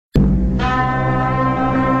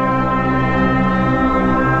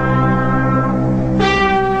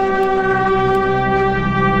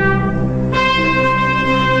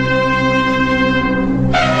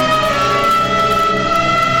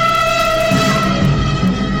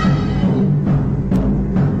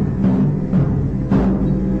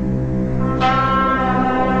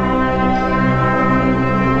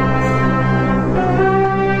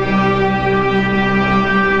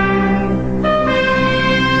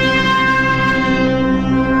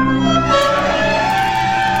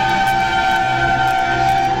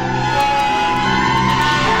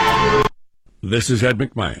This is Ed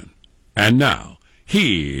McMahon. And now,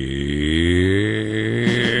 here's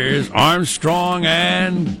Armstrong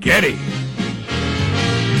and Getty.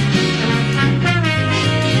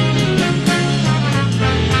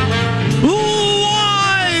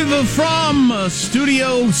 Live from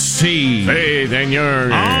Studio C. Faith and your...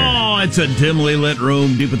 Oh, it's a dimly lit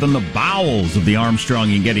room deep within the bowels of the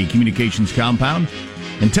Armstrong and Getty Communications compound.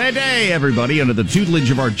 And today, everybody, under the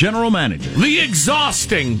tutelage of our general manager, the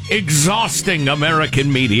exhausting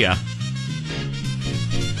American media.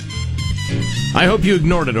 I hope you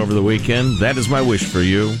ignored it over the weekend. That is my wish for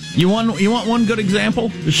you. You want one good example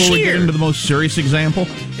before we get into the most serious example?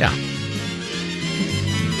 Yeah.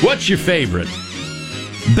 What's your favorite?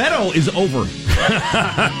 Beto is over.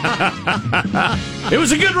 It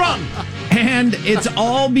was a good run. And it's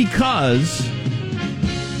all because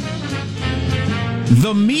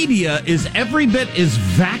the media is every bit as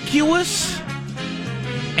vacuous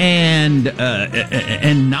and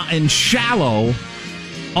shallow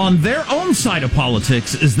on their own side of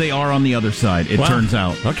politics as they are on the other side. It turns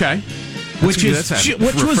out. Okay, which that's a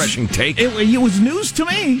refreshing take. It was news to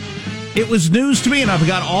me. It was news to me, and I've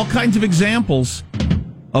got all kinds of examples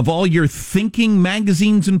of all your thinking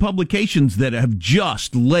magazines and publications that have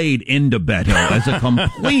just laid into Beto as a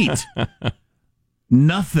complete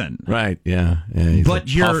nothing. Right, yeah. He's but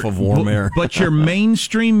a puff of warm air. But your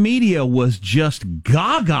mainstream media was just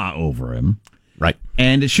gaga over him. Right.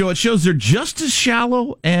 And it shows they're just as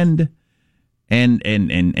shallow and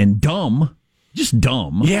dumb. Just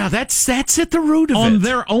dumb. Yeah, that's at the root of it. On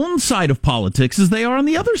their own side of politics as they are on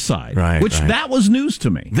the other side. Right. That was news to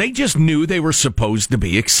me. They just knew they were supposed to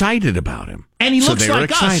be excited about him. And he looks like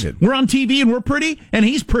us. We're on TV and we're pretty, and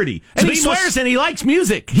he's pretty. And he swears and he likes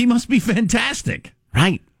music. He must be fantastic.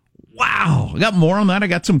 Right. Wow. I got more on that. I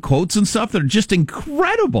got some quotes and stuff that are just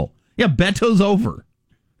incredible. Yeah, Beto's over.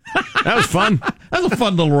 That was fun. That was a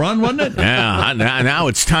fun little run, wasn't it? Yeah. Now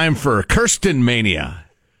it's time for Kirsten Mania,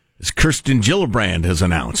 as Kirsten Gillibrand has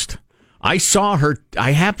announced. I saw her.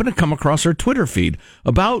 I happened to come across her Twitter feed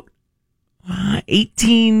about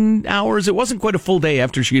 18 hours. It wasn't quite a full day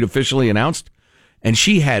after she'd officially announced, and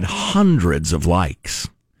she had hundreds of likes.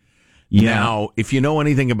 Yeah. Now, if you know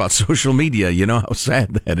anything about social media, you know how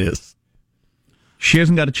sad that is. She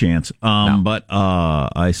hasn't got a chance. No. But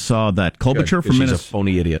I saw that Klobuchar from Minnesota. She's a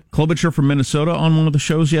phony idiot. Klobuchar from Minnesota on one of the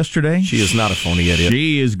shows yesterday. She is not a phony idiot.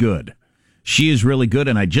 She is good. She is really good.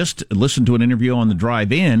 And I just listened to an interview on the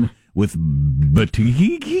drive in with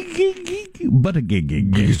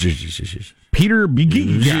Peter.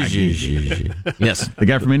 Yes, the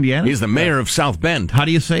guy from Indiana. He's the mayor of South Bend. How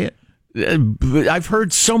do you say it? I've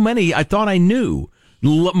heard so many, I thought I knew.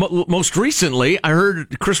 Most recently, I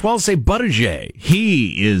heard Chris Wallace say Buttigieg.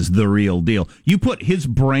 He is the real deal. You put his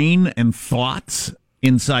brain and thoughts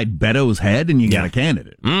inside Beto's head, and you got a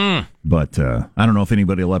candidate. But I don't know if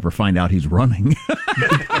anybody will ever find out he's running.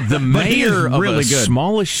 The mayor of a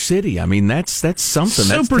smallish city. I mean, that's something.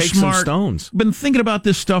 Super that's smart. Some stones. Been thinking about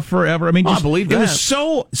this stuff forever. I mean, I believe that. It was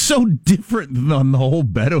so different than the whole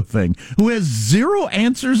Beto thing. Who has zero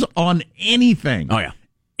answers on anything? Oh yeah,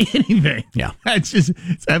 anything. Yeah, it's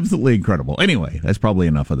absolutely incredible. Anyway, that's probably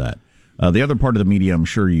enough of that. The other part of the media I'm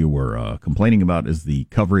sure you were complaining about is the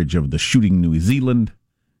coverage of the shooting in New Zealand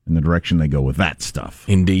and the direction they go with that stuff.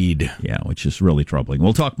 Indeed. Yeah, which is really troubling.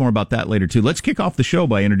 We'll talk more about that later, too. Let's kick off the show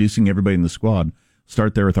by introducing everybody in the squad.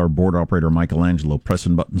 Start there with our board operator, Michelangelo,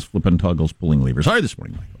 pressing buttons, flipping toggles, pulling levers. How are you this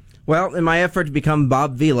morning, Michael? Well, in my effort to become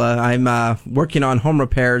Bob Vila, I'm working on home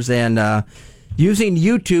repairs and using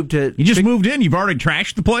YouTube to... You just moved in? You've already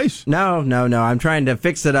trashed the place? No. I'm trying to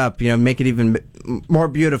fix it up, make it even more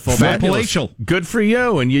beautiful. Palatial. Good for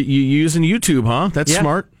you. And you using YouTube, huh? That's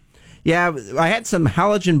smart. Yeah, I had some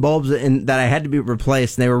halogen bulbs that I had to be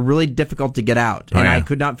replaced, and they were really difficult to get out. And I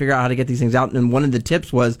could not figure out how to get these things out. And one of the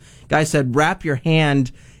tips was, guy said, wrap your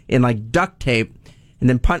hand in like duct tape, and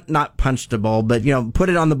then not punch the bulb, but put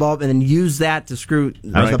it on the bulb, and then use that to screw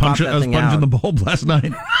I was punching the bulb last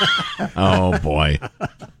night. Oh boy.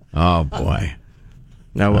 Oh boy.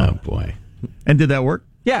 Oh boy. And did that work?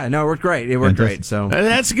 Yeah, no, it worked great. It worked great. So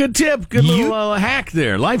that's a good tip. Good little hack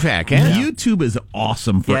there. Life hack. YouTube is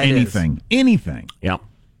awesome for anything. Anything. Yeah.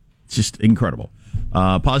 It's just incredible.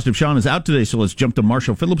 Positive Sean is out today, so let's jump to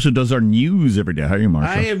Marshall Phillips, who does our news every day. How are you,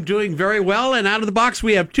 Marshall? I am doing very well, and out of the box,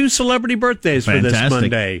 we have 2 celebrity birthdays for this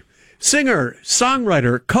Monday. Singer,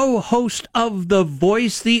 songwriter, co-host of The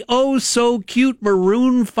Voice, the oh-so-cute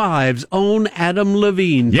Maroon 5's own Adam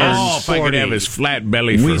Levine. Yes. Oh, if I could have his flat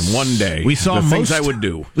belly for one day. We saw the things I would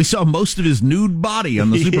do. We saw most of his nude body on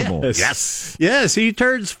the Super Bowl. Yes. Yes, he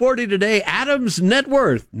turns 40 today. Adam's net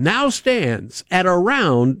worth now stands at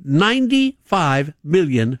around $95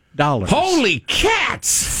 million. Holy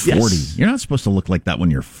cats! 40. Yes. You're not supposed to look like that when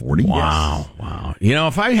you're 40. Wow. Wow. You know,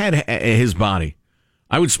 if I had his body,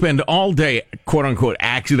 I would spend all day, quote unquote,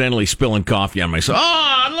 accidentally spilling coffee on myself.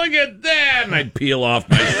 Oh, look at that! And I'd peel off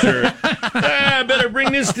my shirt. I better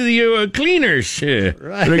bring this to the cleaners.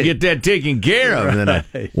 Better get that taken care of. And then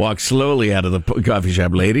I walk slowly out of the coffee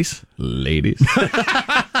shop. Ladies.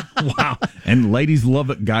 Wow. And ladies love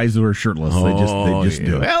it, guys who are shirtless. They just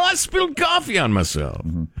do it. Well, I spilled coffee on myself.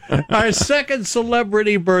 Our second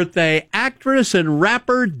celebrity birthday, actress and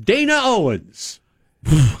rapper Dana Owens.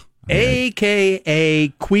 A.K.A.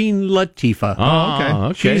 Queen Latifah. Oh,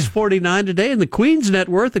 okay. She's 49 today, and the Queen's net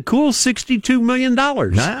worth, a cool $62 million.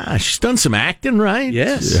 She's done some acting, right?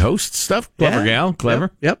 Yes. Host stuff. Clever gal.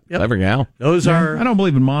 Clever. Yep. Clever gal. Those are... I don't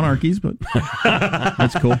believe in monarchies, but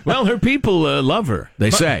that's cool. Well, her people love her,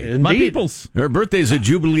 they say. Indeed. My peoples. Her birthday's a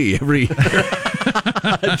jubilee every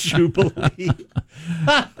Jubilee.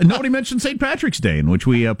 Nobody mentioned St. Patrick's Day, in which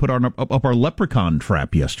we put up our leprechaun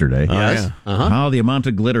trap yesterday. Yes. Oh, the amount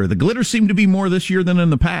of glitter. The glitter seemed to be more this year than in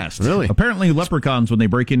the past. Really? Apparently, leprechauns, when they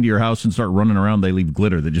break into your house and start running around, they leave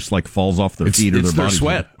glitter that just like falls off their feet or their bodies.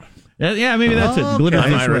 Sweat. Yeah, maybe that's it. Glitter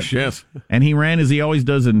I'm from Irish, sweat. yes. And he ran as he always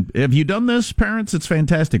does. And have you done this, parents? It's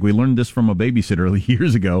fantastic. We learned this from a babysitter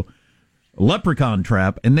years ago. Leprechaun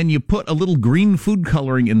trap, and then you put a little green food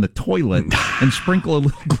coloring in the toilet and sprinkle a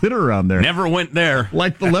little glitter on there. Never went there.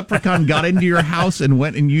 Like the leprechaun got into your house and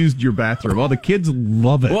went and used your bathroom. Oh, the kids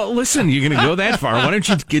love it. Well, listen, you're going to go that far. Why don't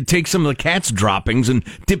you take some of the cat's droppings and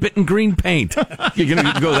dip it in green paint? You're going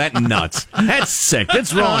to go that nuts. That's sick.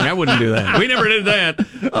 That's wrong. I wouldn't do that. We never did that.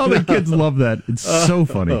 Oh, the kids love that. It's so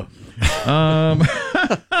funny.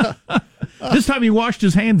 This time he washed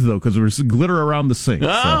his hands, though, because there was glitter around the sink.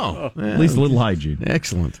 Oh. So, at least a little hygiene.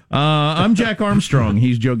 Excellent. I'm Jack Armstrong.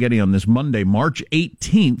 He's Joe Getty on this Monday, March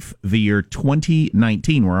 18th, the year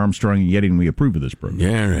 2019. We're Armstrong and Getty, and we approve of this program.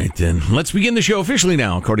 Yeah, right then. Let's begin the show officially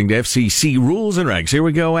now, according to FCC rules and regs. Here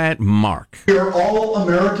we go at Mark. We are all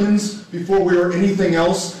Americans before we are anything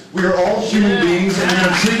else. We are all human beings, and we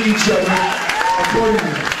will treat each other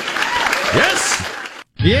accordingly. Yes!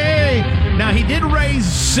 Yay! Now, he did raise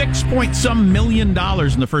 $6-some million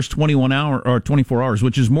in the first 24 hours,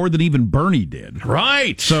 which is more than even Bernie did.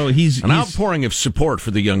 Right. So he's an outpouring of support for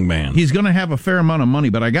the young man. He's going to have a fair amount of money,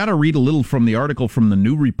 but I got to read a little from the article from the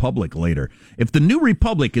New Republic later. If the New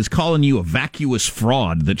Republic is calling you a vacuous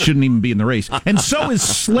fraud that shouldn't even be in the race, and so is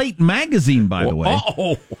Slate magazine, by the way.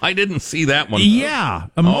 Oh, I didn't see that one. Yeah,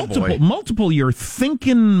 multiple your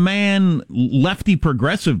thinking man lefty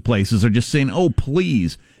progressive places are just saying, "Oh,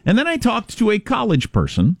 please." And then I talked to a college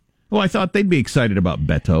person who I thought they'd be excited about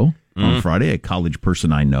Beto on Friday, a college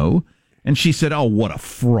person I know. And she said, "Oh, what a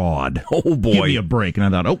fraud. Oh, boy. Give me a break." And I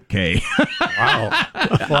thought, okay. Wow.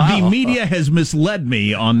 The media has misled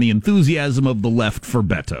me on the enthusiasm of the left for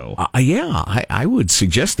Beto. I would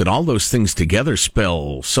suggest that all those things together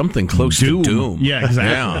spell something close to doom. Yeah,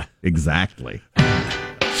 exactly. Yeah. Exactly.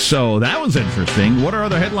 So that was interesting. What are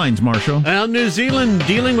other headlines, Marshall? Well, New Zealand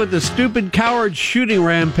dealing with the stupid coward shooting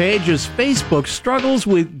rampage as Facebook struggles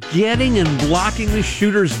with getting and blocking the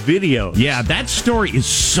shooter's videos. Yeah, that story is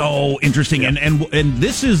so interesting. Yeah. And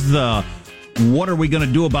this is the what are we going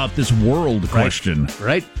to do about this world question.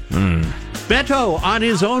 Right. Beto on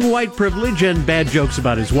his own white privilege and bad jokes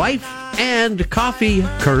about his wife and coffee,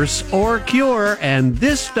 curse or cure. And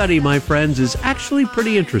this study, my friends, is actually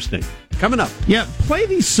pretty interesting. Coming up. Yeah, play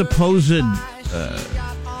the supposed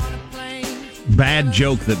bad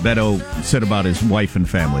joke that Beto said about his wife and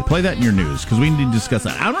family. Play that in your news, because we need to discuss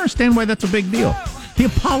that. I don't understand why that's a big deal. He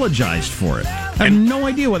apologized for it. I have no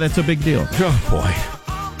idea why that's a big deal. Oh, boy.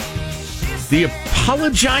 The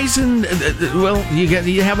apologizing, well,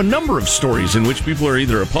 you have a number of stories in which people are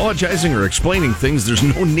either apologizing or explaining things there's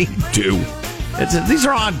no need to. These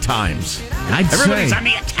are odd times. Everybody's on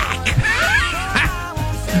the attack.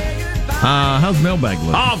 How's mailbag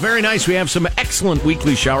looking? Oh, very nice. We have some excellent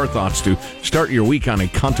weekly shower thoughts to start your week on a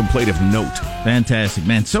contemplative note. Fantastic,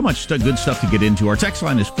 man. So much good stuff to get into. Our text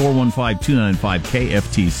line is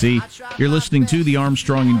 415-295-KFTC. You're listening to the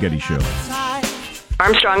Armstrong and Getty Show.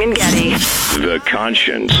 Armstrong and Getty. The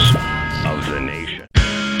conscience of the nation.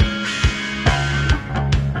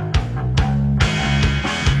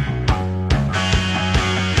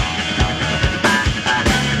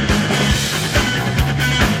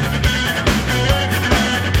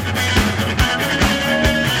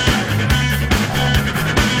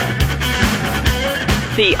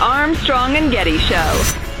 Armstrong and Getty Show.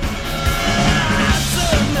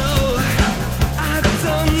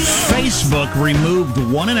 Facebook removed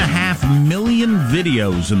 1.5 million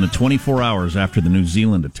videos in the 24 hours after the New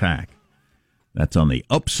Zealand attack. That's on the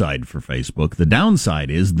upside for Facebook. The downside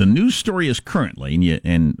is the news story is currently,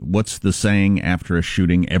 and what's the saying after a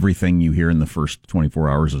shooting? Everything you hear in the first 24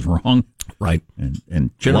 hours is wrong. Right.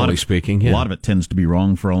 And generally speaking, a lot of it tends to be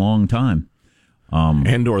wrong for a long time.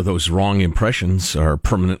 And or those wrong impressions are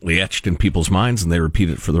permanently etched in people's minds and they repeat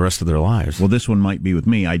it for the rest of their lives. Well, this one might be with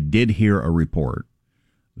me. I did hear a report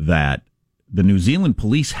that the New Zealand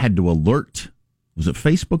police had to alert, was it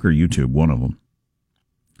Facebook or YouTube? One of them.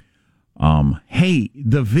 Hey,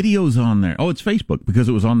 the video's on there. Oh, it's Facebook because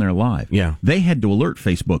it was on there live. Yeah. They had to alert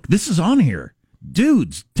Facebook. This is on here.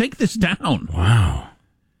 Dudes, take this down. Wow.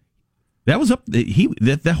 That was up.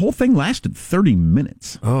 That whole thing lasted 30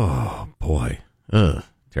 minutes. Oh, boy. Ugh.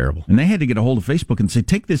 Terrible. And they had to get a hold of Facebook and say,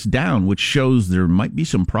 take this down, which shows there might be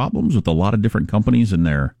some problems with a lot of different companies and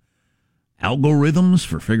their algorithms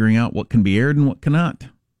for figuring out what can be aired and what cannot.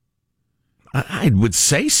 I would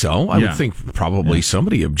say so. I would think probably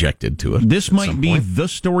somebody objected to it. This might be the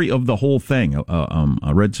story of the whole thing.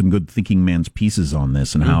 I read some good thinking man's pieces on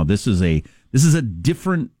this and how this is a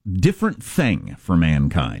different thing for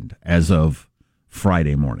mankind as of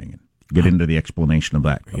Friday morning. Get into the explanation of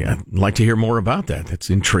that. Yeah, I'd like to hear more about that. That's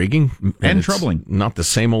intriguing and troubling. Not the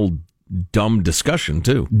same old dumb discussion,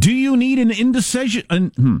 too. Do you need an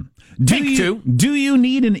indecision? Do you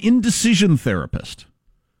need an indecision therapist?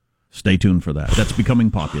 Stay tuned for that. That's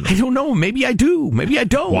becoming popular. I don't know. Maybe I do. Maybe I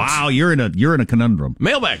don't. Wow, you're in a conundrum.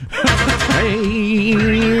 Mailbag.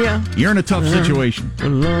 You're in a tough situation.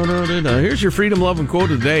 Here's your freedom loving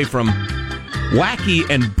quote of the day from wacky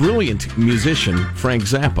and brilliant musician Frank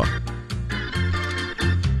Zappa.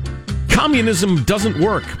 Communism doesn't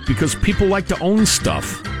work because people like to own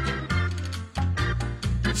stuff.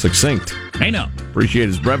 Succinct. Hey, no. Appreciate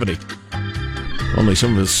his brevity. Only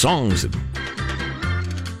some of his songs have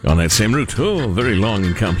on that same route. Oh, very long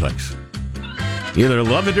and complex. You either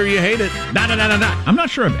love it or you hate it. I'm not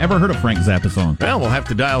sure I've ever heard a Frank Zappa song. Well, we'll have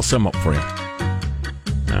to dial some up for you.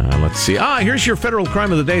 Let's see. Here's your federal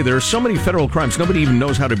crime of the day. There are so many federal crimes, nobody even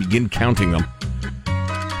knows how to begin counting them.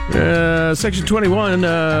 Section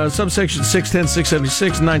 21, subsection 610,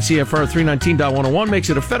 676, 9 CFR 319.101 makes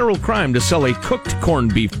it a federal crime to sell a cooked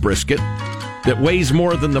corned beef brisket that weighs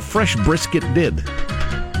more than the fresh brisket did.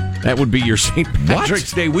 That would be your St.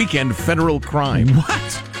 Patrick's Day weekend federal crime.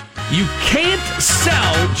 What? You can't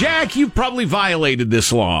sell, Jack, you've probably violated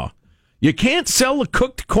this law. You can't sell a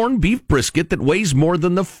cooked corned beef brisket that weighs more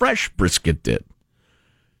than the fresh brisket did.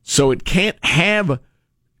 So it can't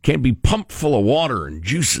be pumped full of water and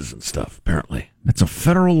juices and stuff, apparently. That's a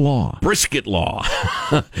federal law. Brisket law.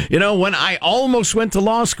 When I almost went to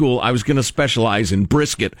law school, I was going to specialize in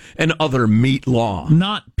brisket and other meat law.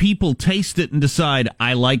 Not people taste it and decide,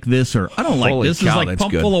 I like this or I don't like Holy this. cow, It's like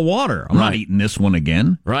pump good. full of water. I'm not eating this one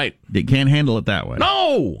again. Right. They can't handle it that way.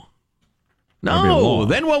 No.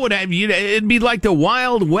 Then what would happen? It'd be like the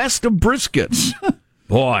Wild West of briskets.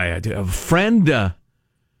 Boy, a friend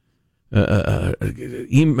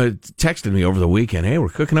he texted me over the weekend, hey, we're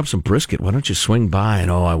cooking up some brisket. Why don't you swing by?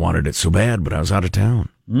 And I wanted it so bad, but I was out of town.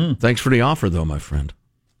 Thanks for the offer, though, my friend.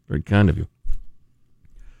 Very kind of you.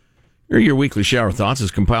 Here are your weekly shower thoughts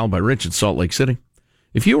as compiled by Rich in Salt Lake City.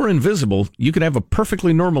 If you were invisible, you could have a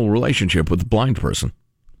perfectly normal relationship with a blind person.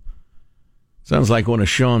 Sounds like one of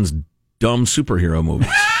Sean's dumb superhero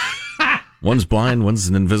movies. One's blind, one's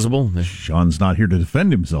invisible. Sean's not here to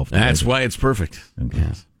defend himself today. That's why it's perfect. Okay.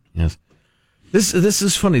 Yes. This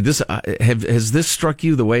is funny. Has this struck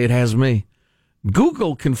you the way it has me?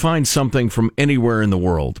 Google can find something from anywhere in the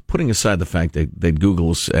world, putting aside the fact that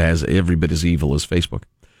Google is as every bit as evil as Facebook.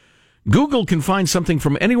 Google can find something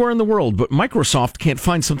from anywhere in the world, but Microsoft can't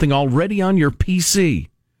find something already on your PC.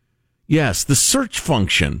 Yes, the search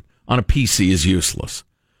function on a PC is useless.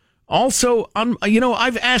 Also,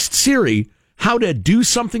 I've asked Siri how to do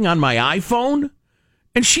something on my iPhone,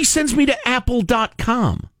 and she sends me to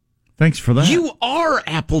apple.com. Thanks for that. You are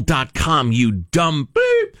apple.com, you dumb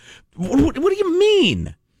beep. What do you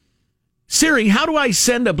mean? Siri, how do I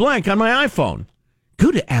send a blank on my iPhone?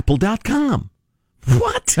 Go to apple.com.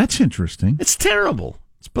 What? That's interesting. It's terrible.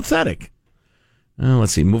 It's pathetic.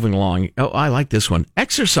 Let's see, moving along. Oh, I like this one.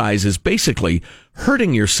 Exercise is basically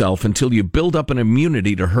hurting yourself until you build up an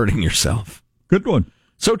immunity to hurting yourself. Good one.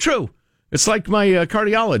 So true. It's like my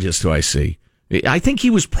cardiologist who I see. I think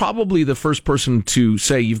he was probably the first person to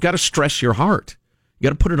say, you've got to stress your heart. You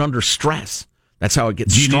got to put it under stress. That's how it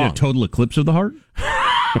gets strong. Do you need a total eclipse of the heart?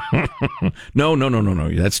 No.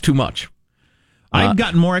 That's too much. I've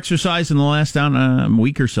gotten more exercise in the last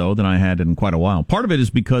week or so than I had in quite a while. Part of it is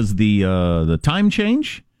because the time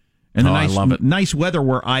change and the I love it. nice weather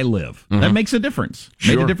where I live. Mm-hmm. That makes a difference.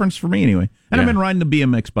 Sure. Made a difference for me anyway. And I've been riding the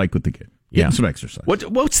BMX bike with the kid. Getting some exercise.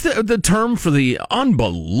 What's the term for the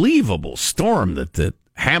unbelievable storm that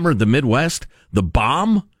hammered the Midwest? The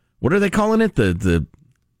bomb? What are they calling it? It's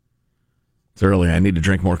early. I need to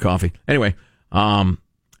drink more coffee. Anyway,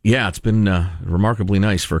 it's been remarkably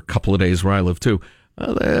nice for a couple of days where I live, too.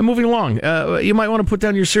 Moving along, you might want to put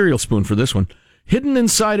down your cereal spoon for this one. Hidden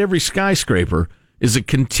inside every skyscraper is a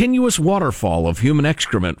continuous waterfall of human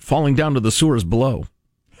excrement falling down to the sewers below.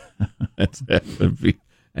 That'd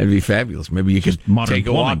be fabulous. Maybe you could take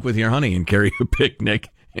a walk with your honey and carry a picnic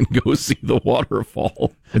and go see the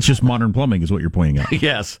waterfall. It's just modern plumbing is what you're pointing out.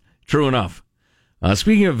 Yes, true enough.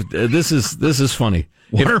 Speaking of, this is funny.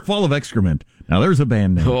 Waterfall of excrement. Now there's a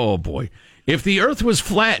band name. Oh, boy. If the earth was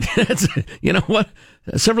flat, you know what?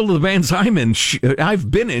 Several of the bands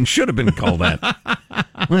I've been in should have been called that.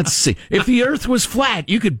 Let's see. If the earth was flat,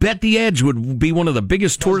 you could bet the Edge would be one of the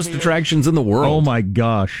biggest tourist attractions in the world. Oh, my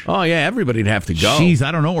gosh. Oh, yeah, everybody'd have to go. Jeez,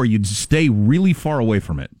 I don't know, or you'd stay really far away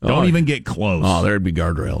from it. Don't even get close. Oh, there'd be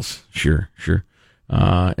guardrails. Sure.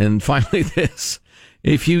 And finally this.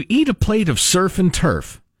 If you eat a plate of surf and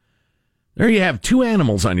turf, there you have two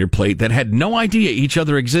animals on your plate that had no idea each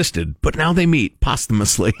other existed, but now they meet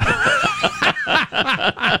posthumously.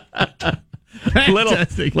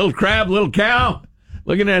 little crab, little cow,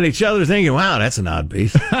 looking at each other thinking, wow, that's an odd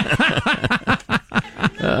beast.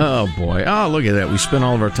 Oh, boy. Oh, look at that. We spent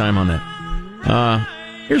all of our time on that.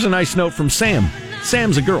 Here's a nice note from Sam.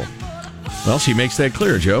 Sam's a girl. Well, she makes that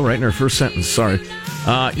clear, Joe, right in her first sentence. Sorry.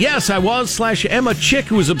 Yes, I was/am a chick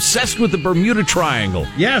who was obsessed with the Bermuda Triangle.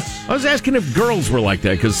 Yes. I was asking if girls were like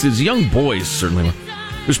that, because as young boys certainly were.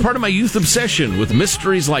 It was part of my youth obsession with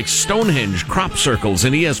mysteries like Stonehenge, crop circles,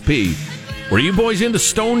 and ESP. Were you boys into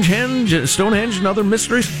Stonehenge and other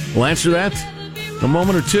mysteries? We'll answer that in a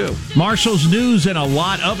moment or two. Marshall's news and a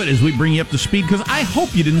lot of it as we bring you up to speed, because I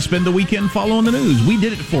hope you didn't spend the weekend following the news. We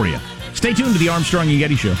did it for you. Stay tuned to the Armstrong and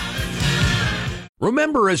Getty Show.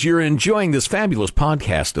 Remember, as you're enjoying this fabulous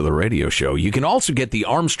podcast of the radio show, you can also get the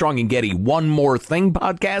Armstrong and Getty One More Thing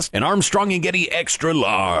podcast and Armstrong and Getty Extra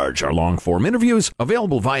Large, our long-form interviews,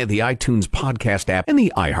 available via the iTunes podcast app and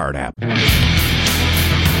the iHeart app.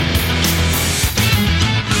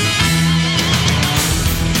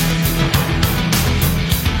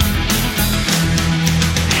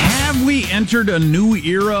 Have we entered a new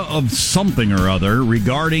era of something or other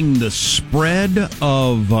regarding the spread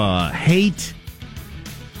of hate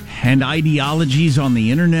and ideologies on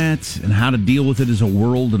the internet and how to deal with it as a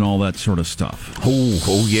world and all that sort of stuff?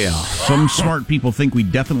 Oh yeah. Some smart people think we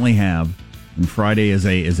definitely have. And Friday is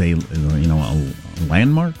a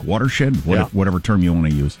landmark, watershed, whatever term you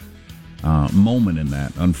want to use, moment in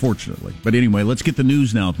that, unfortunately. But anyway, let's get the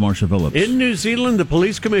news now with Marsha Phillips. In New Zealand, the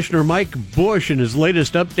police commissioner Mike Bush, in his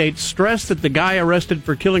latest update, stressed that the guy arrested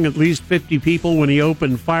for killing at least 50 people when he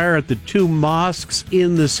opened fire at the two mosques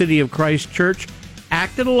in the city of Christchurch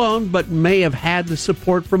acted alone, but may have had the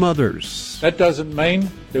support from others. That doesn't mean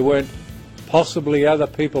there weren't possibly other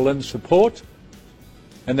people in support,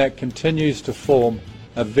 and that continues to form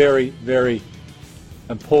a very, very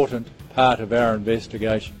important part of our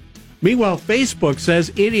investigation. Meanwhile, Facebook says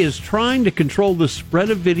it is trying to control the spread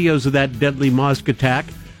of videos of that deadly mosque attack,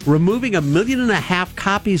 removing 1.5 million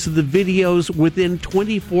copies of the videos within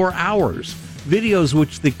 24 hours. Videos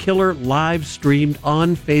which the killer live streamed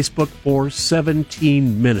on Facebook for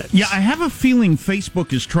 17 minutes. Yeah, I have a feeling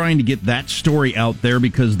Facebook is trying to get that story out there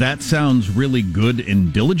because that sounds really good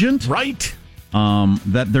and diligent. Right.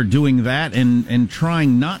 That they're doing that and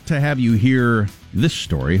trying not to have you hear this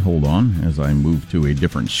story. Hold on, as I move to a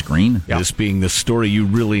different screen. This being the story you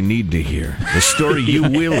really need to hear. The story you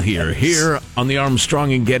will hear here on the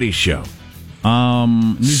Armstrong and Getty Show.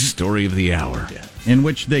 Story of the hour. In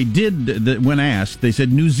which they did, when asked, they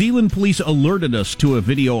said, New Zealand police alerted us to a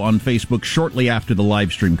video on Facebook shortly after the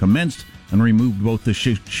live stream commenced and removed both the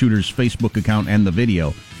shooter's Facebook account and the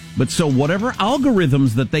video. But so whatever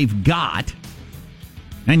algorithms that they've got,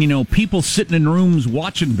 and, people sitting in rooms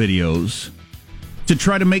watching videos to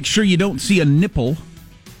try to make sure you don't see a nipple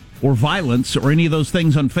or violence or any of those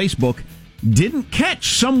things on Facebook, didn't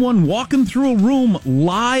catch someone walking through a room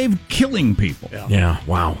live killing people. Yeah,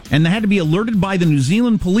 wow. And they had to be alerted by the New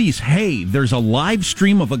Zealand police, hey, there's a live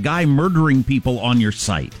stream of a guy murdering people on your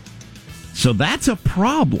site. So that's a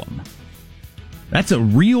problem. That's a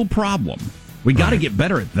real problem. We got to get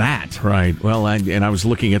better at that. Right. Well, I was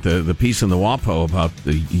looking at the piece in the WAPO about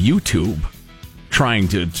the YouTube trying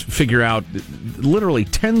to figure out literally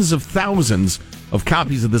tens of thousands of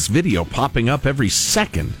copies of this video popping up every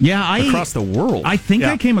second. Yeah, across the world. I think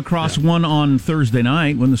I came across one on Thursday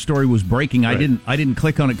night when the story was breaking. Right. I didn't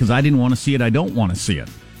click on it because I didn't want to see it. I don't want to see it,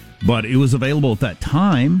 but it was available at that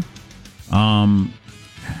time.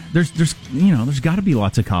 There's got to be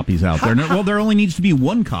lots of copies out there. Well, there only needs to be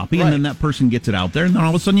one copy, and then that person gets it out there, and then all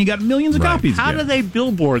of a sudden you got millions of copies. How do they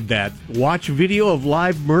billboard that? Watch video of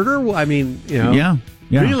live murder? I mean, Yeah.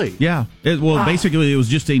 Really? Yeah. Basically, it was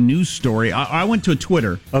just a news story. I went to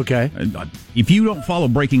Twitter. Okay. If you don't follow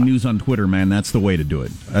breaking news on Twitter, man, that's the way to do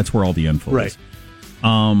it. That's where all the info is.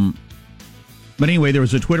 But anyway, there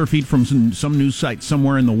was a Twitter feed from some news site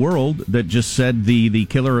somewhere in the world that just said the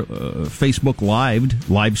killer Facebook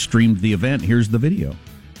live streamed the event. Here's the video.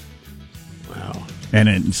 Wow. And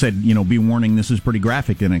it said, be warning, this is pretty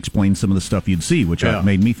graphic, and explained some of the stuff you'd see, which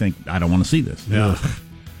made me think, I don't want to see this. Yeah.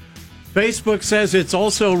 Facebook says it's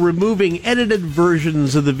also removing edited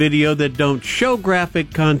versions of the video that don't show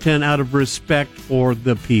graphic content out of respect for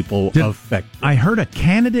the people affected. I heard a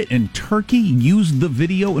candidate in Turkey used the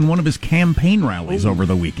video in one of his campaign rallies over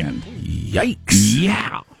the weekend. Yikes.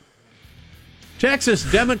 Yeah.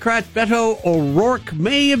 Texas Democrat Beto O'Rourke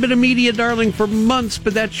may have been a media darling for months,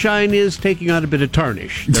 but that shine is taking on a bit of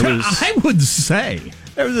tarnish. I would say.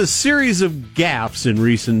 There was a series of gaffes in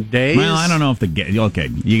recent days. Well, I don't know if okay,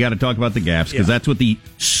 you got to talk about the gaffes because that's what the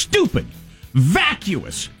stupid,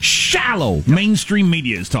 vacuous, shallow mainstream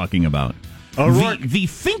media is talking about. The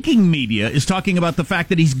thinking media is talking about the fact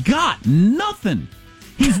that he's got nothing.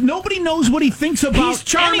 Nobody knows what he thinks about. He's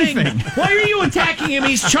charming. Anything. Why are you attacking him?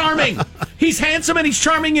 He's charming. He's handsome and he's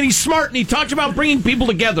charming and he's smart and he talks about bringing people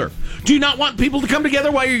together. Do you not want people to come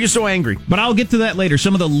together? Why are you so angry? But I'll get to that later.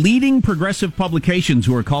 Some of the leading progressive publications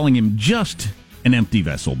who are calling him just an empty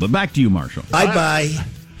vessel. But back to you, Marshall. Bye-bye.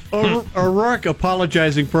 O'Rourke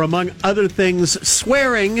apologizing for, among other things,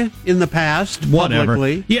 swearing in the past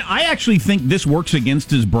publicly. Yeah, I actually think this works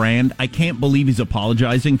against his brand. I can't believe he's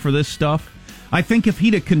apologizing for this stuff. I think if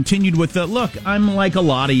he'd have continued with the, look, I'm like a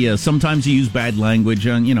lot of you. Sometimes you use bad language,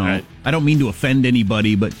 and, I don't mean to offend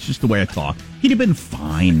anybody, but it's just the way I talk. He'd have been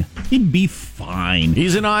fine. He'd be fine.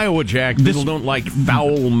 He's in Iowa, Jack. People don't like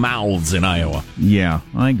foul mouths in Iowa. Yeah,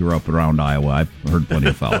 I grew up around Iowa. I've heard plenty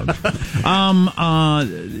of foul.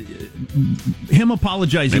 Him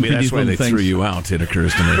apologizing Maybe for these little things. They threw you out, it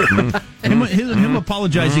occurs to me. him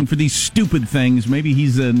apologizing for these stupid things. Maybe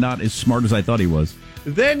he's not as smart as I thought he was.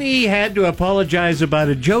 Then he had to apologize about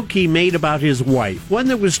a joke he made about his wife, one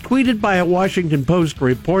that was tweeted by a Washington Post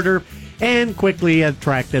reporter and quickly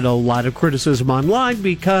attracted a lot of criticism online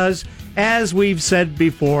because, as we've said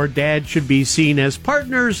before, dads should be seen as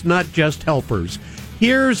partners, not just helpers.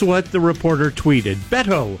 Here's what the reporter tweeted.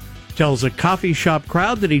 Beto tells a coffee shop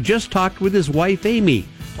crowd that he just talked with his wife, Amy.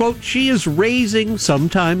 Quote, she is raising,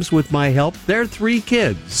 sometimes with my help, their 3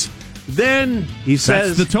 kids. Then he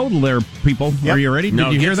says... That's the total there, people. Yep. Are you ready?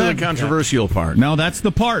 Did you hear that? The controversial part. No, that's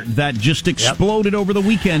the part that just exploded over the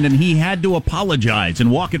weekend, and he had to apologize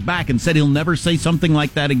and walk it back and said he'll never say something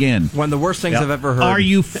like that again. One of the worst things I've ever heard. Are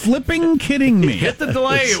you flipping kidding me? Hit the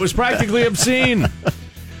delay. It was practically obscene.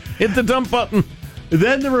 Hit the dump button.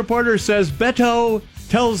 Then the reporter says Beto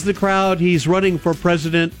tells the crowd he's running for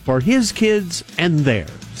president for his kids and theirs.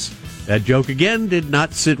 That joke, again, did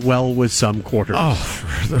not sit well with some quarters.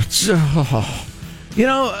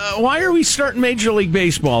 Why are we starting Major League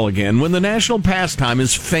Baseball again when the national pastime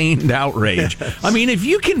is feigned outrage? I mean, if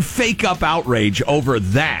you can fake up outrage over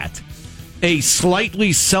that, a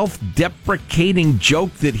slightly self-deprecating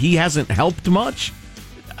joke that he hasn't helped much,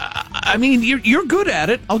 I mean, you're good at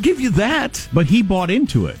it. I'll give you that. But he bought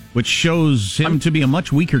into it, which shows him to be a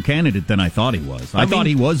much weaker candidate than I thought he was. I thought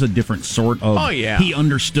he was a different sort of... Oh, yeah. He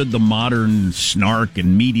understood the modern snark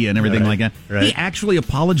and media and everything like that. Right. He actually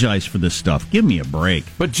apologized for this stuff. Give me a break.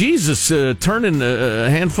 But Jesus, turning a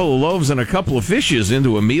handful of loaves and a couple of fishes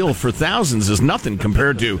into a meal for thousands is nothing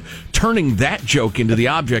compared to turning that joke into the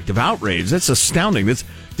object of outrage. That's astounding.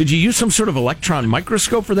 Did you use some sort of electron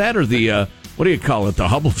microscope for that, or the... what do you call it? The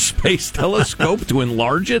Hubble Space Telescope to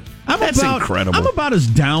enlarge it? That's incredible. I'm about as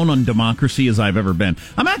down on democracy as I've ever been.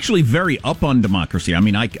 I'm actually very up on democracy. I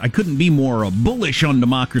mean, I couldn't be more bullish on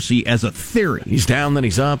democracy as a theory. He's down, then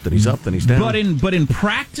he's up, then he's up, then he's down. But in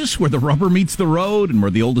practice, where the rubber meets the road, and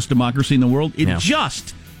we're the oldest democracy in the world, it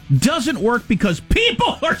just doesn't work because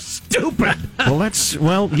people are stupid.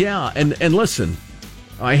 Yeah, and listen.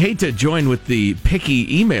 I hate to join with the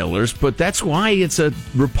picky emailers, but that's why it's a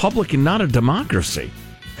republic and not a democracy.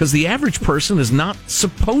 Because the average person is not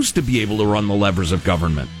supposed to be able to run the levers of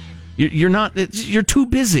government. You're not. You're too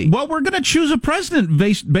busy. Well, we're going to choose a president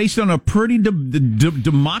based on a pretty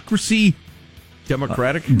democracy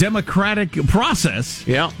democratic process.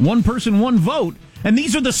 Yeah. One person, one vote. And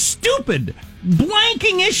these are the stupid,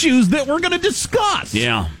 blanking issues that we're going to discuss.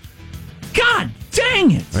 Yeah. God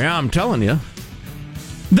dang it. Yeah, I'm telling you.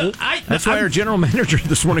 That's why our general manager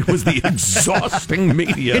this morning was the exhausting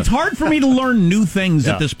media. It's hard for me to learn new things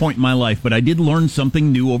at this point in my life, but I did learn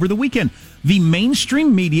something new over the weekend. The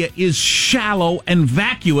mainstream media is shallow and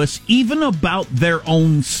vacuous even about their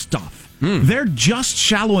own stuff. They're just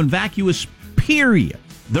shallow and vacuous, period.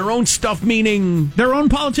 Their own stuff meaning? Their own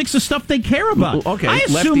politics, the stuff they care about. Okay,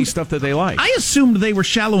 lefty stuff that they like. I assumed they were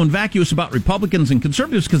shallow and vacuous about Republicans and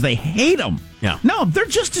conservatives because they hate them. Yeah. No, they're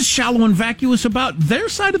just as shallow and vacuous about their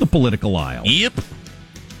side of the political aisle. Yep.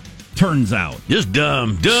 Turns out. Just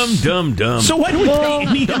dumb. So why do we pay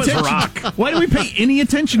any dumb as attention? rock. Why do we pay any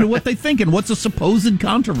attention to what they think and what's a supposed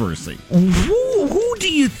controversy? Who do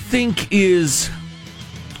you think is...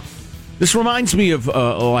 This reminds me of,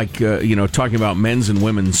 talking about men's and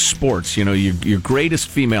women's sports. You know, your greatest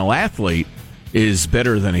female athlete is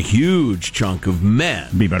better than a huge chunk of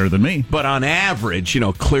men. Be better than me. But on average,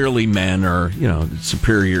 clearly men are,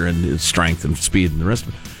 superior in strength and speed and the rest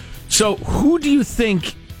of it. So who do you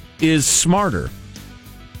think is smarter?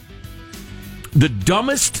 The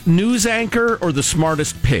dumbest news anchor or the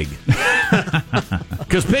smartest pig?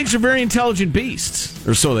 Because pigs are very intelligent beasts,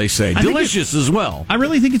 or so they say. Delicious as well. I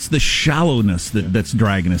really think it's the shallowness that's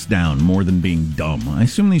dragging us down more than being dumb. I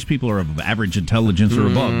assume these people are of average intelligence or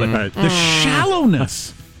above, but the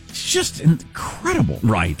shallowness is just incredible.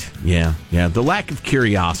 Right. Yeah. The lack of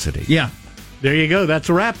curiosity. Yeah. There you go. That's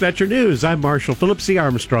a wrap. That's your news. I'm Marshall Phillips, the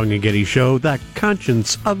Armstrong and Getty Show, the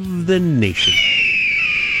conscience of the nation.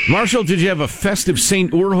 Marshall, did you have a festive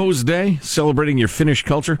St. Urho's Day celebrating your Finnish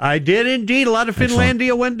culture? I did indeed. A lot of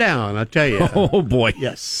Finlandia went down, I'll tell you. Oh, boy.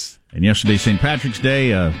 Yes. And yesterday's St. Patrick's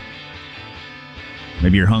Day.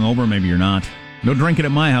 Maybe you're hungover, maybe you're not. No drinking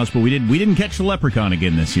at my house, but we didn't catch the leprechaun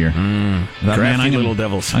again this year. Crafty little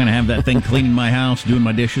devils. I'm going to have that thing cleaning my house, doing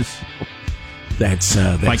my dishes. That's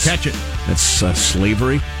if I catch it. That's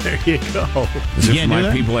slavery. There you go. As if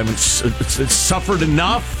my people haven't suffered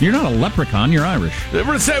enough. You're not a leprechaun, you're Irish.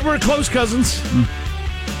 We're close cousins.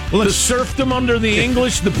 Well, the serfdom under the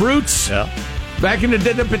English, the brutes. Yeah. Back in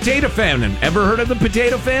the potato famine. Ever heard of the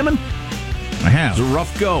potato famine? I have. It was a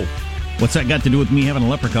rough go. What's that got to do with me having a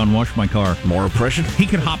leprechaun wash my car? More oppression? He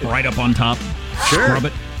could hop right up on top. Sure. Scrub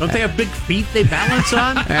it. Don't they have big feet they balance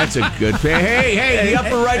on? That's a good thing. Hey, the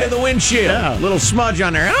upper right of the windshield. Yeah. Little smudge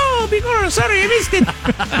on there. Oh, sorry, I missed it.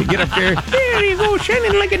 You get up there. There you go,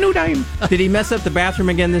 shining like a new dime. Did he mess up the bathroom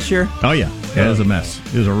again this year? Oh, yeah. It was a mess.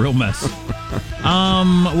 It was a real mess.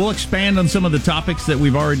 We'll expand on some of the topics that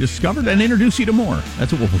we've already discovered and introduce you to more.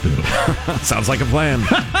 That's what we'll do. Sounds like a plan.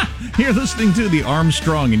 You're listening to the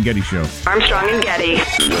Armstrong and Getty Show. Armstrong and Getty.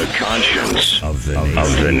 The conscience of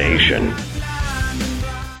the nation.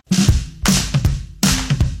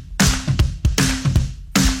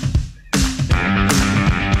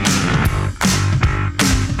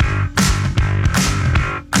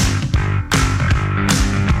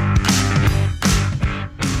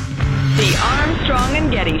 The Armstrong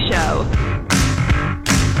and Getty Show.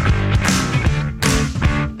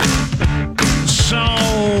 So,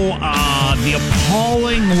 the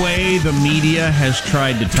appalling way the media has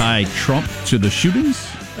tried to tie Trump to the shootings.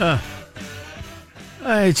 I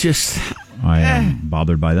am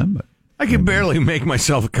bothered by them, but I can barely make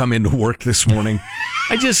myself come into work this morning.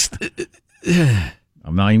 I'm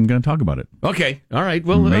not even going to talk about it. Okay. All right.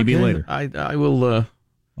 Well, maybe later. I will.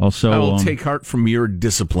 Also, I will take heart from your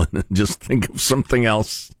discipline and just think of something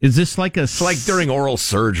else. Is this like It's like during oral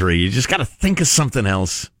surgery. You just got to think of something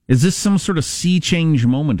else. Is this some sort of sea change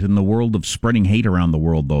moment in the world of spreading hate around the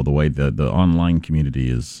world, though, the way the online community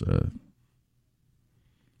is,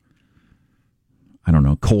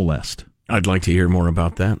 coalesced? I'd like to hear more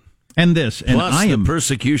about that. And this. And Plus the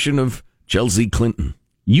persecution of Chelsea Clinton.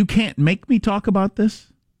 You can't make me talk about this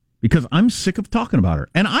because I'm sick of talking about her.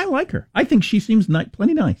 And I like her. I think she seems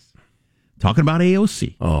plenty nice. Talking about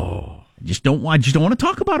AOC. Oh. I just don't want to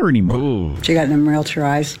talk about her anymore. Ooh. She got them real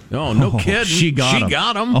eyes. Oh, no kidding. She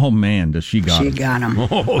got him. Oh, man, does she got him. She got him.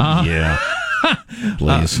 Oh, yeah.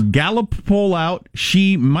 Please. Gallup poll out.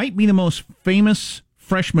 She might be the most famous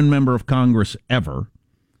freshman member of Congress ever.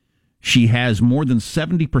 She has more than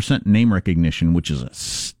 70% name recognition, which is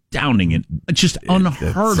astounding. It's just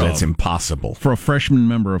unheard of. That's impossible. For a freshman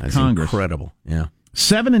member of Congress. Incredible, yeah.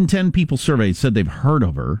 7 in 10 people surveyed said they've heard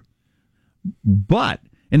of her. But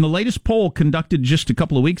in the latest poll conducted just a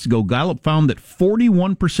couple of weeks ago, Gallup found that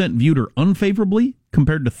 41% viewed her unfavorably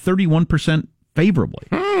compared to 31% favorably.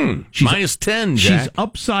 She's minus 10, Jack. She's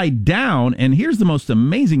upside down, and here's the most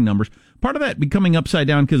amazing numbers. Part of that becoming upside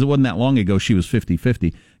down, because it wasn't that long ago she was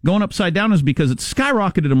 50-50. Going upside down is because it's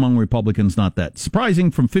skyrocketed among Republicans, not that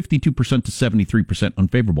surprising, from 52% to 73%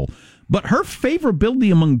 unfavorable. But her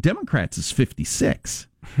favorability among Democrats is 56%.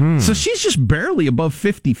 So she's just barely above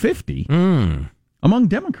 50-50 among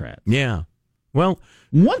Democrats. Yeah. Well,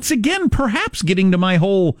 once again, perhaps getting to my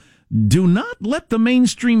whole, do not let the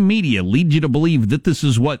mainstream media lead you to believe that this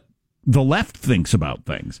is what the left thinks about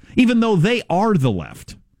things, even though they are the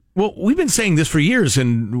left. Well, we've been saying this for years,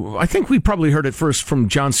 and I think we probably heard it first from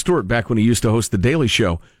Jon Stewart back when he used to host The Daily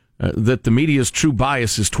Show, that the media's true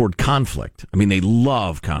bias is toward conflict. I mean, they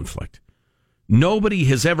love conflict. Nobody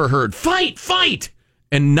has ever heard, fight, fight,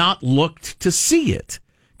 and not looked to see it.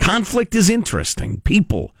 Conflict is interesting.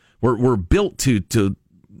 People were built to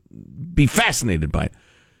be fascinated by it.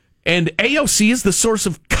 And AOC is the source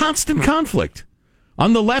of constant conflict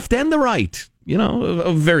on the left and the right,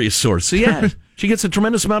 of various sources. Yeah, she gets a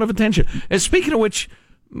tremendous amount of attention. And speaking of which,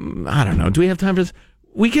 I don't know, do we have time for this?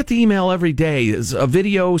 We get the email every day. It's a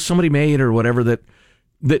video somebody made or whatever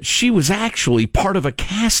that she was actually part of a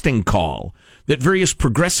casting call that various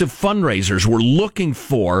progressive fundraisers were looking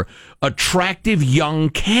for attractive young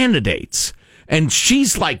candidates. And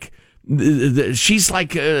she's like, there's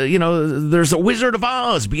a Wizard of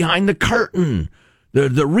Oz behind the curtain,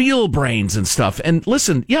 the real brains and stuff. And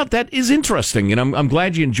listen, yeah, that is interesting, and I'm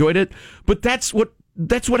glad you enjoyed it. But that's what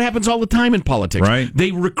happens all the time in politics. Right?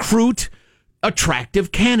 They recruit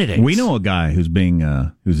attractive candidates. We know a guy who's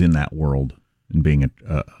in that world and being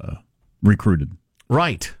recruited,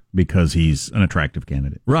 right? Because he's an attractive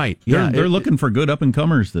candidate, right? They're looking for good up and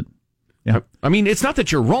comers. That, yeah. I mean, it's not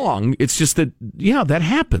that you're wrong. It's just that that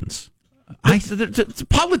happens.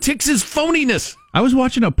 Politics is phoniness. I was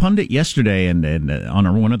watching a pundit yesterday, and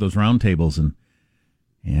on one of those roundtables,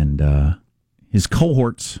 and his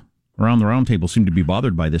cohorts around the roundtable seemed to be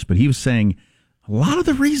bothered by this. But he was saying a lot of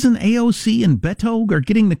the reason AOC and Beto are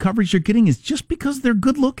getting the coverage they're getting is just because they're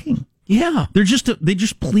good looking. Yeah, they're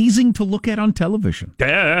just pleasing to look at on television.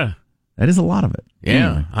 Yeah. That is a lot of it. Yeah.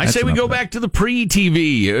 Anyway, I say we go back to the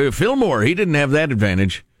pre-TV. Fillmore, he didn't have that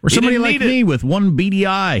advantage. Or somebody like me with one beady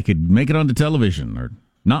eye could make it onto television or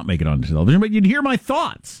not make it onto television, but you'd hear my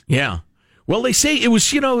thoughts. Yeah. Well, they say it was,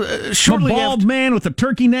 shortly a bald man with a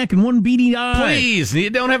turkey neck and one beady eye. Please, you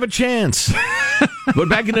don't have a chance. But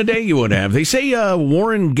back in the day, you would have. They say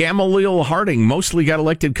Warren Gamaliel Harding mostly got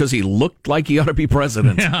elected because he looked like he ought to be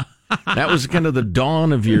president. Yeah. That was kind of the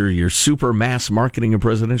dawn of your super mass marketing of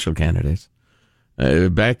presidential candidates.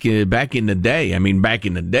 Back in the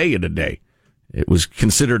day, it was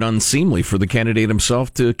considered unseemly for the candidate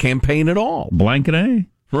himself to campaign at all. Blanket A.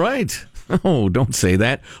 Right. Oh, don't say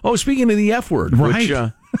that. Oh, speaking of the F word,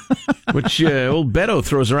 right. which old Beto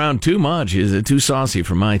throws around too much, is too saucy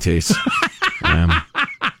for my taste.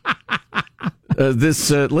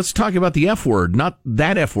 Let's talk about the F word, not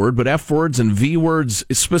that F word, but F words and V words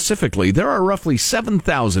specifically. There are roughly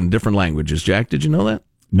 7,000 different languages. Jack, did you know that?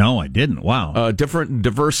 No, I didn't. Wow.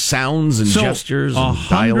 Diverse sounds and gestures and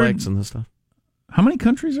dialects and this stuff. How many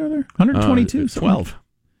countries are there? 122? 12.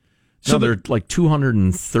 So there are like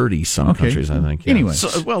 230 some countries, I think. Yeah. Anyway.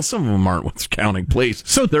 Some of them aren't worth counting, please.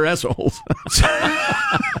 So they're assholes.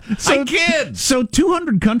 I kid. So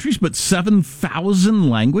 200 countries, but 7,000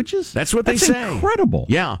 languages? That's what they say. That's incredible.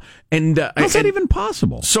 Yeah. And how's that even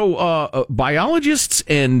possible? So biologists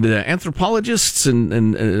and anthropologists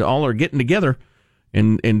and all are getting together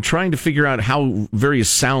and trying to figure out how various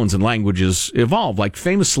sounds and languages evolve. Like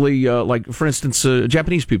famously, for instance,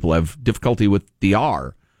 Japanese people have difficulty with the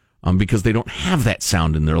R. Because they don't have that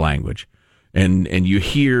sound in their language, and you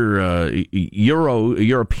hear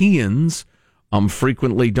Europeans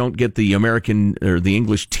frequently don't get the American or the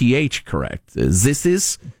English th correct. This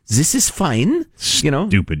is fine,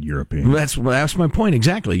 Stupid Europeans. That's my point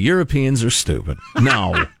exactly. Europeans are stupid.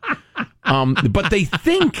 No, but they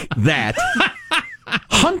think that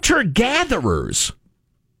hunter gatherers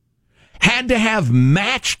had to have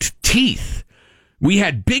matched teeth. We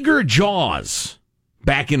had bigger jaws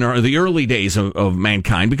back in the early days of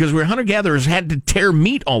mankind, because we're hunter-gatherers, had to tear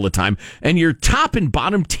meat all the time, and your top and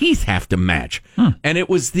bottom teeth have to match. And it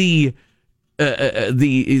was the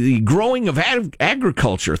growing of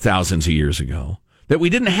agriculture thousands of years ago that we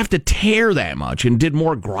didn't have to tear that much and did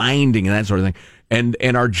more grinding and that sort of thing.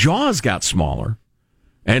 And our jaws got smaller,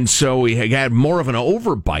 and so we had more of an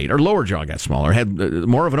overbite. Our lower jaw got smaller, had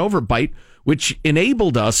more of an overbite, which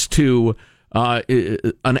enabled us to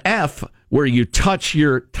an F where you touch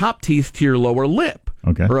your top teeth to your lower lip.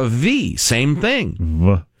 Okay. Or a V, same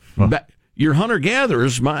thing. your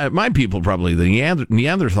hunter-gatherers, my people probably, the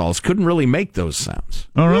Neanderthals, couldn't really make those sounds.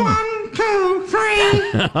 Oh, really? 1, 2,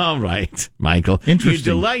 3. All right, Michael. Interesting. You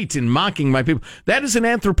delight in mocking my people. That is an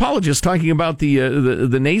anthropologist talking about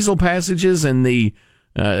the nasal passages and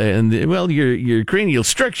your cranial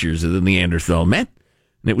structures of the Neanderthal man.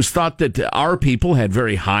 And it was thought that our people had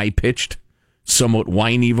very high-pitched, somewhat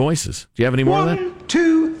whiny voices. Do you have any more of that? 1,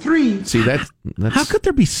 2, 3. See, that's... How could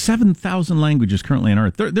there be 7,000 languages currently on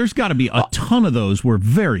Earth? There's got to be a ton of those where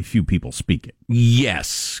very few people speak it.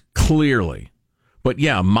 Yes, clearly. But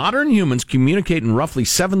yeah, modern humans communicate in roughly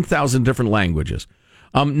 7,000 different languages.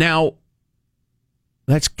 Now,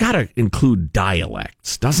 that's got to include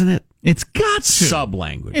dialects, doesn't it? It's got to.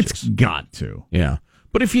 Sub-languages. It's got to. Yeah.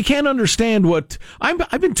 But if you can't understand what...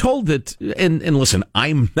 I've been told that... And listen,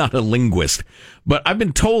 I'm not a linguist, but I've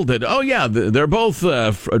been told that, they're both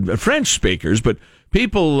French speakers, but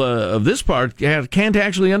people of this part can't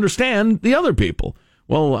actually understand the other people.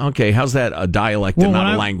 Well, okay, how's that a dialect and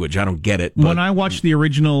not a language? I don't get it. When I watched the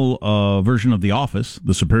original version of The Office,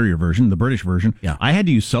 the superior version, the British version, I had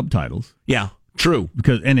to use subtitles. Yeah, true.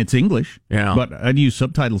 And it's English, but I'd use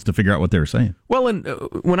subtitles to figure out what they were saying. Well, and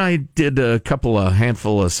when I did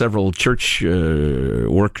several church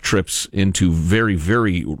work trips into very,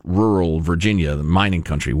 very rural Virginia, the mining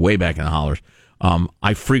country, way back in the hollers,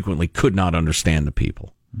 I frequently could not understand the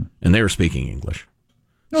people, and they were speaking English.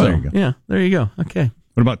 Oh, so, there you go. Yeah, there you go. Okay.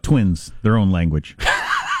 What about twins? Their own language.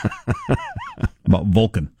 About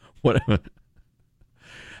Vulcan. What?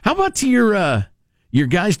 How about to your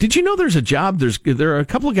guys? Did you know there's a job? There are a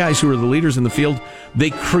couple of guys who are the leaders in the field. They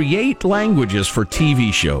create languages for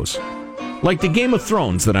TV shows, like the Game of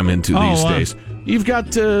Thrones that I'm into these days. You've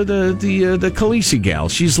got the Khaleesi gal.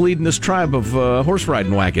 She's leading this tribe of horse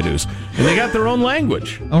riding wackadoos, and they got their own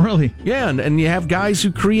language. Oh, really? Yeah, and you have guys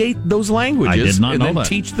who create those languages. I did not know and then that.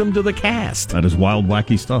 Teach them to the cast. That is wild,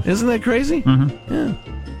 wacky stuff. Isn't that crazy? Mm-hmm. Yeah.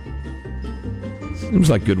 Seems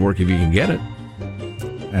like good work if you can get it.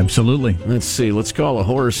 Absolutely. Let's see. Let's call a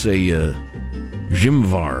horse a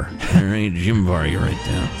Jimvar. All right, Jimvar, you write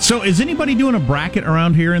down. So, is anybody doing a bracket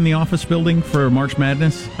around here in the office building for March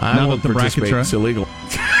Madness? I won't participate. It's illegal.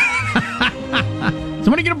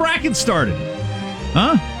 Somebody get a bracket started.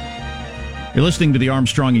 Huh? You're listening to the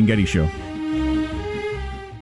Armstrong and Getty Show.